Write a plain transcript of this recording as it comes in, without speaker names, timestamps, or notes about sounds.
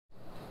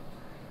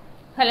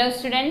Hello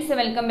students,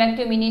 welcome back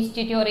to Mini's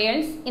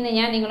Tutorials. In the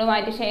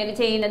I share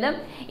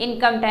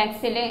income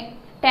tax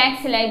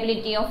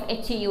liability of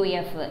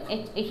HUF.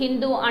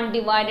 Hindu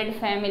Undivided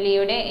Family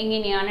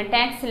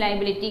tax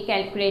liability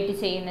calculate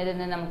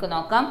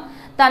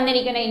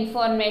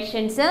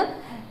informations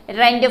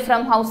rent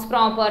from house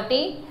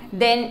property,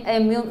 then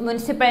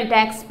municipal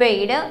tax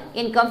paid,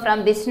 income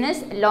from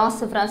business, loss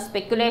from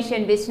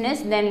speculation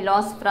business, then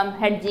loss from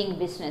hedging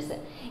business.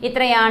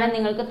 ഇത്രയാണ്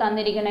നിങ്ങൾക്ക്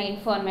തന്നിരിക്കുന്ന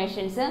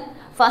informations.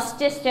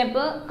 First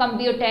step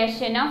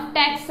computation of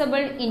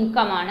taxable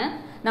income ആണ്.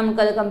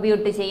 നമുക്കത്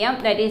compute ചെയ്യാം.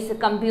 That is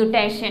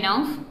computation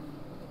of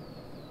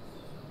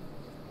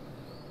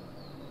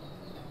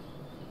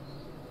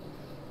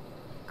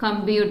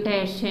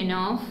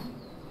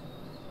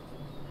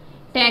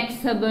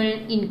taxable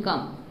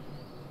income.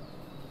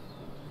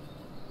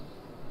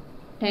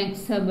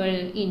 Taxable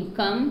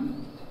income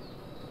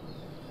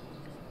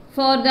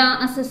for the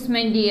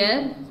assessment year.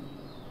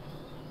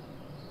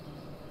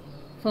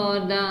 For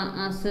the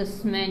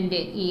assessment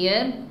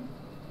year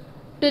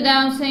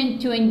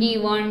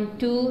 2021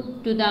 to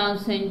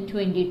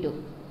 2022.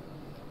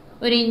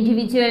 ഒരു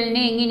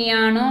ഇൻഡിവിജ്വലിനെ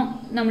എങ്ങനെയാണോ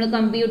നമ്മൾ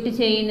compute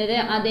ചെയ്യുന്നത്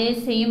അതേ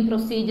സെയിം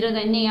പ്രൊസീജിയർ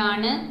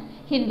തന്നെയാണ്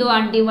ഹിന്ദു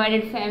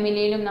അൺഡിവൈഡഡ്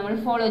ഫാമിലിയിലും നമ്മൾ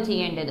ഫോളോ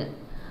ചെയ്യേണ്ടത്.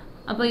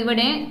 അപ്പോൾ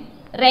ഇവിടെ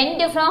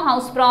rent from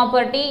house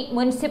property,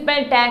 municipal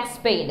tax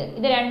paid,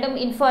 ഇത് രണ്ടും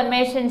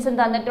ഇൻഫർമേഷൻസും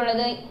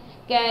തന്നിട്ടുള്ളത്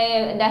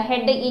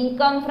head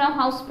income from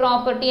house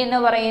property എന്ന്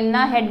പറയുന്ന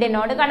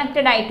ഹെഡിനോട്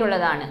കണക്റ്റഡ്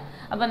ആയിട്ടുള്ളതാണ്.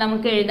 അപ്പോൾ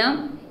നമുക്ക് എഴുതാം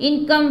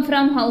income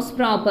from house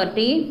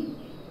property,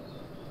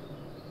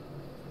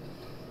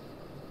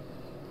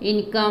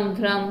 income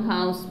from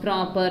house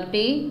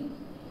property,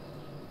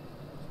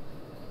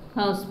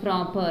 house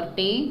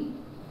property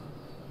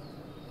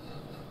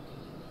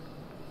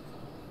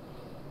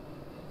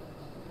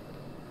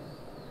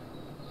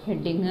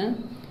heading.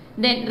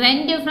 Then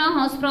rent from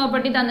house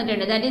property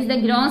തന്നിട്ടുണ്ട്. That is the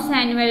gross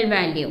annual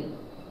value.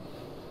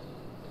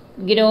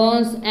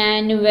 Gross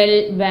annual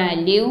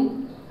value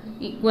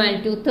equal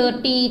to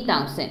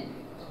 30,000.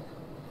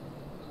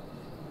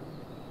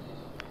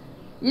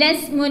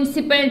 Less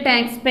municipal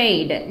tax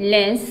paid.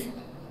 Less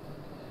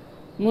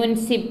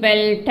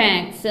municipal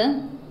tax.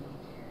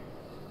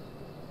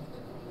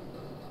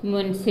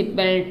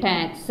 Municipal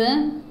tax.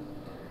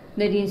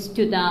 That is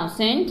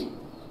 2,000.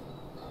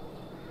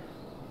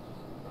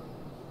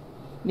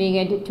 We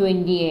get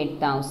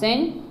 28,000.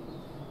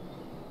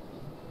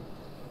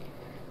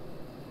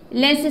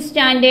 Less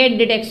standard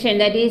deduction,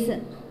 that is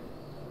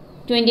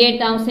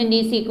 28,000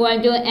 is equal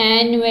to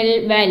annual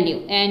value.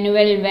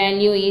 Annual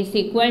value is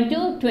equal to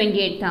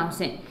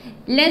 28,000.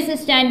 Less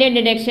standard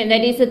deduction,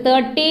 that is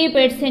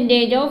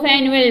 30% of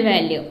annual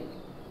value.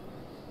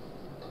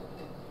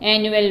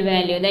 Annual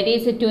value, that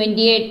is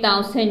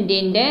 28,000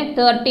 in the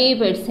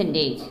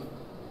 30%.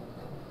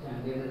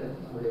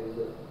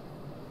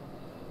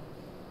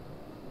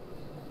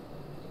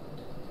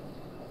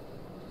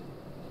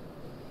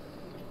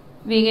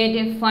 We get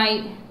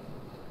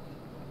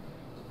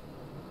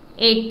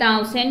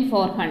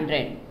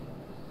 8,400.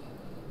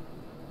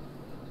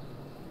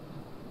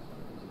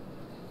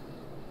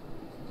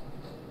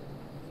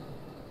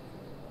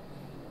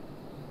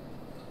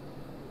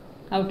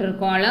 Outer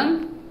column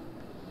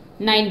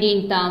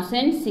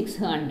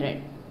 19,600.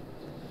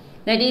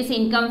 That is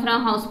income from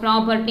house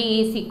property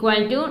is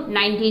equal to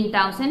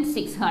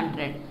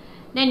 19,600.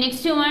 The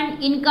next one,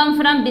 income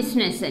from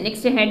business.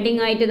 Next heading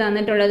ആയിട്ട്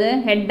തന്നിട്ടുള്ളത്,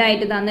 head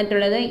ആയിട്ട്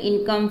തന്നിട്ടുള്ളത്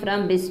income from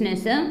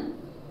business.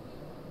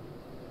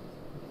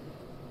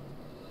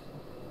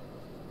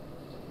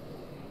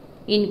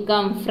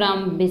 Income from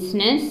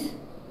business.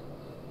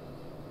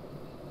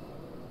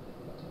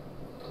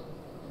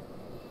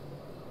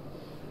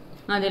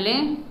 അതിലെ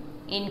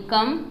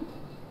income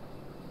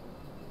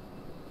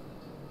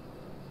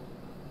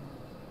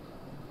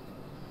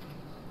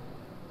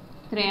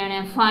എത്രയാണ്?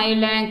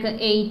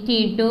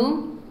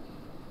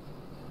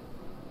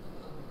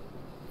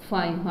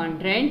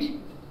 5,82,500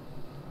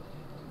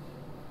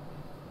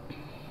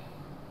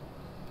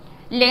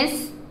 less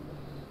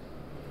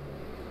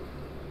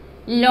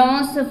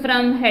loss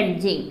from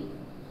hedging.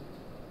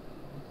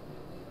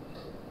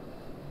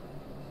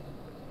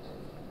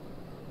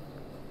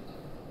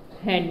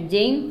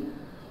 Hedging,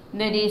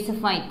 that is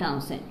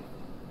 5,000.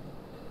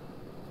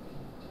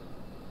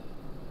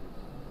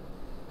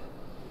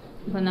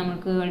 അപ്പോൾ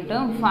നമുക്ക്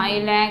കിട്ടും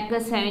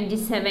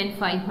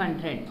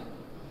 5,77,500.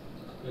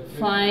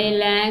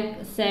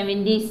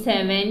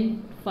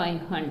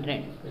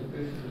 5,77,500.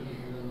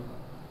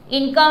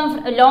 Income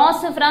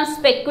loss from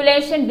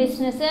speculation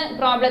business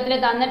പ്രോബ്ലത്തിൽ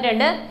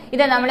തന്നിട്ടുണ്ട്.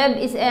 ഇത് നമ്മൾ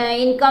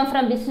ഇൻകം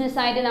ഫ്രം ബിസിനസ്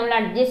ആയിട്ട് നമ്മൾ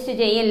അഡ്ജസ്റ്റ്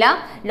ചെയ്യില്ല.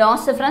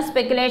 Loss from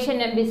speculation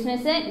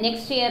business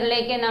next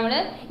ഇയറിലേക്ക് നമ്മൾ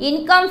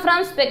ഇൻകം ഫ്രം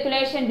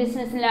സ്പെക്കുലേഷൻ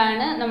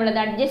ബിസിനസ്സിലാണ് നമ്മളത്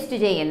അഡ്ജസ്റ്റ്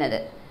ചെയ്യുന്നത്.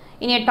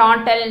 ഇനി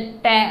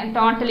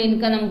ടോട്ടൽ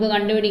ഇൻകം നമുക്ക്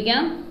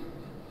കണ്ടുപിടിക്കാം.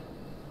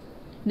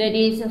 That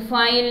is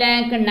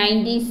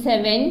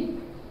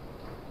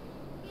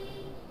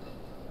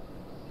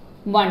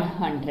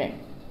 5,97,100.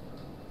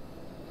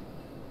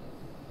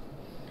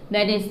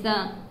 That is the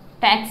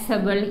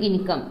taxable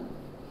income,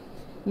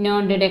 no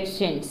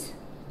deductions.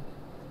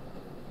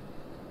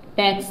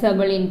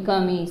 taxable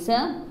income is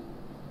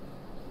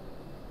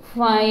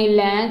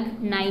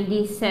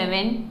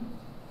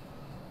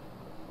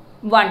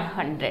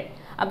 5,97,100.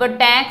 അപ്പോൾ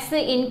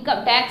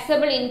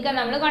ടാക്സബിൾ ഇൻകം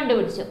നമ്മൾ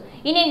കണ്ടുപിടിച്ചു.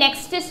 ഇനി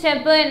നെക്സ്റ്റ്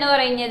സ്റ്റെപ്പ് എന്ന്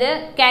പറയുന്നത്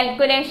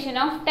calculation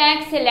of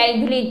tax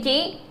liability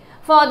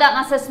for the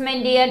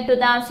assessment year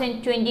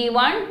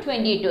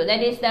 2021-22.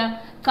 That is the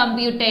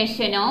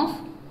computation of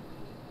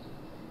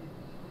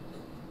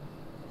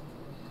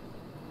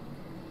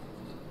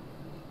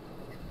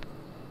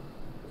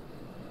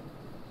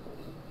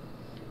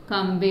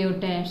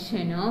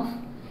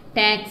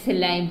tax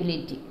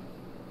liability.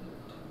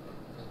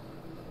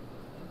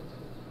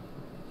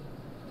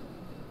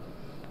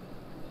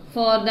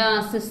 For the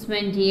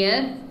assessment year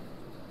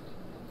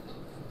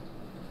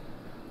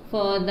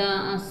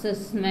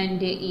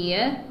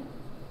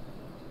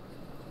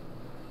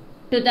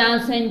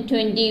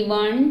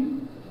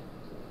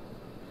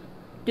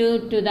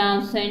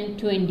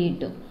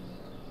 2021-2022.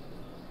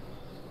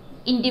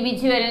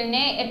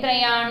 ഇൻഡിവിജ്വലിന്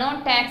എത്രയാണോ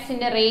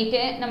ടാക്സിന്റെ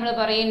rate നമ്മൾ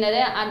പറയുന്നത്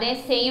അതേ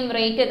സെയിം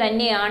റേറ്റ്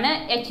തന്നെയാണ്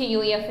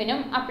HUF-നും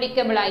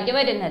അപ്ലിക്കബിൾ ആയിട്ട്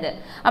വരുന്നത്.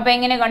 അപ്പൊ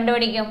എങ്ങനെ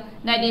കണ്ടുപിടിക്കും?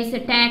 That is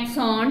tax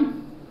on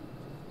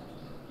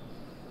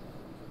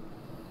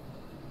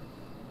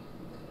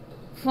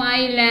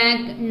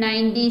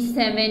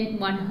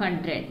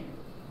 5,97,100.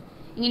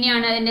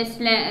 ഇങ്ങനെയാണ് അതിന്റെ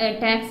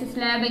ടാക്സ്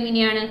സ്ലാബ്.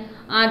 എങ്ങനെയാണ്?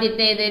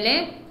 ആദ്യത്തേതിൽ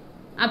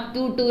up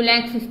to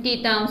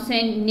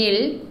 2,50,000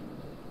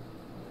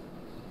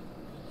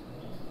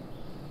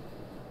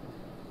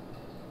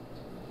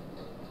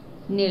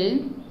 nil.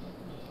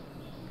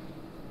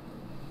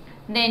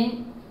 Then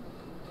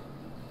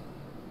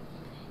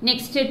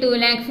next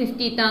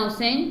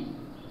 2,50,000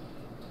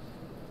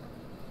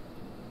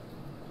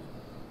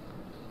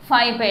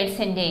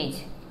 5%.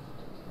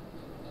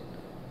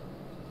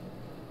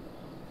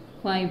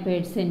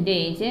 5%,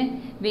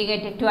 we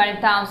get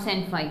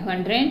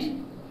 12,500.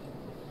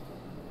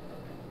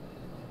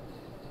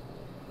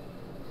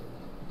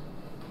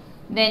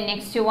 Then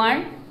next one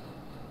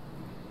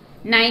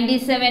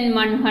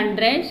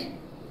 97,100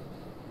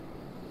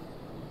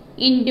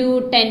 into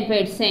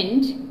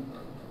 10%,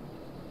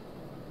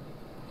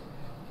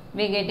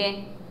 we get a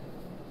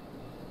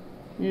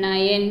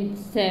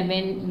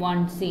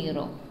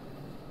 9,710.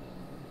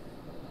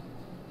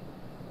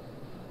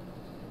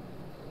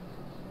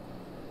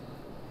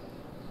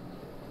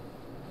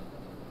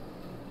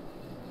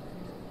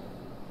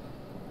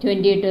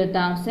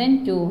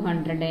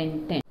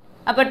 $22,210.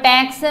 അപ്പോൾ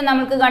ടാക്സ്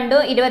നമുക്ക് കണ്ടു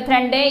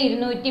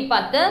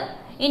 22,210.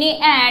 ഇനി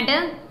ആഡ്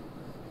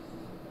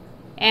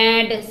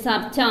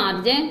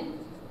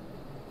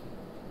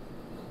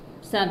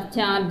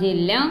സർചാർജ്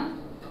ഇല്ല.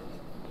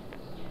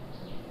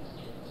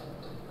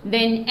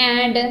 then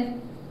add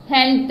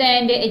health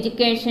and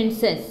education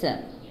cess.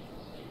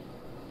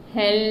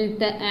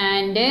 Health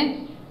and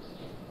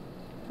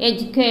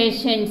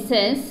education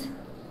cess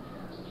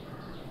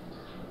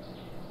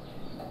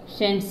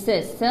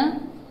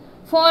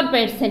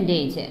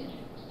 4%.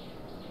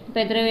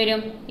 ഇപ്പം എത്ര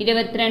വരും?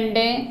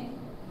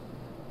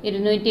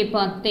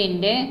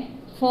 22,210ന്റെ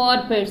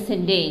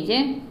 4%.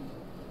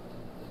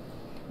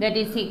 That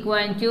is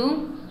equal to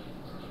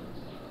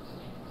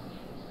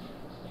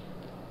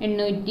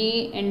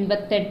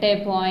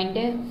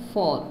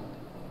 888.4.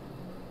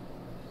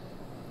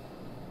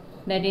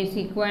 That is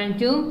equal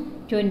to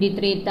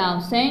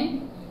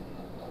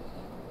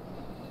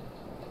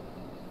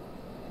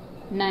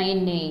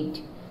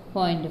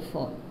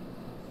 23,098.4.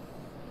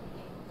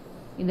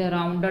 ഇത്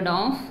rounded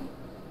off.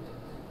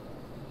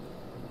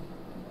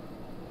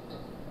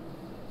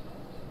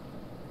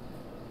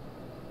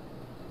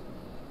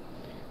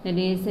 That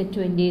is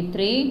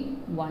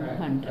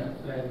 23,100.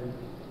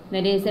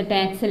 That is the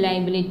tax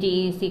liability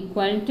is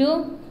equal to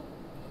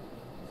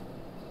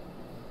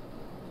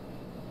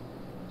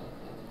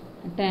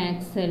tax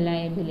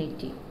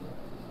liability.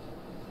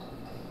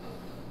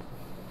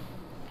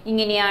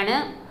 ഇങ്ങനെയാണ്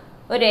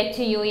ഒരു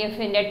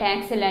HUF-ന്റെ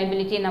tax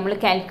liability നമ്മൾ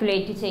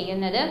calculate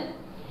ചെയ്യുന്നത്.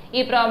 ഈ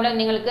problem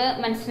നിങ്ങൾക്ക്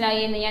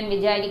മനസ്സിലായി എന്ന് ഞാൻ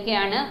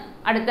വിചാരിക്കുകയാണ്.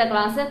 അടുത്ത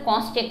ക്ലാസ്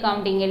കോസ്റ്റ്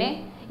അക്കൗണ്ടിങ്ങിലെ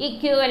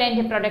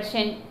ഇക്വിവലന്റ്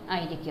പ്രൊഡക്ഷൻ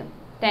ആയിരിക്കും.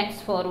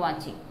 Thanks for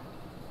watching.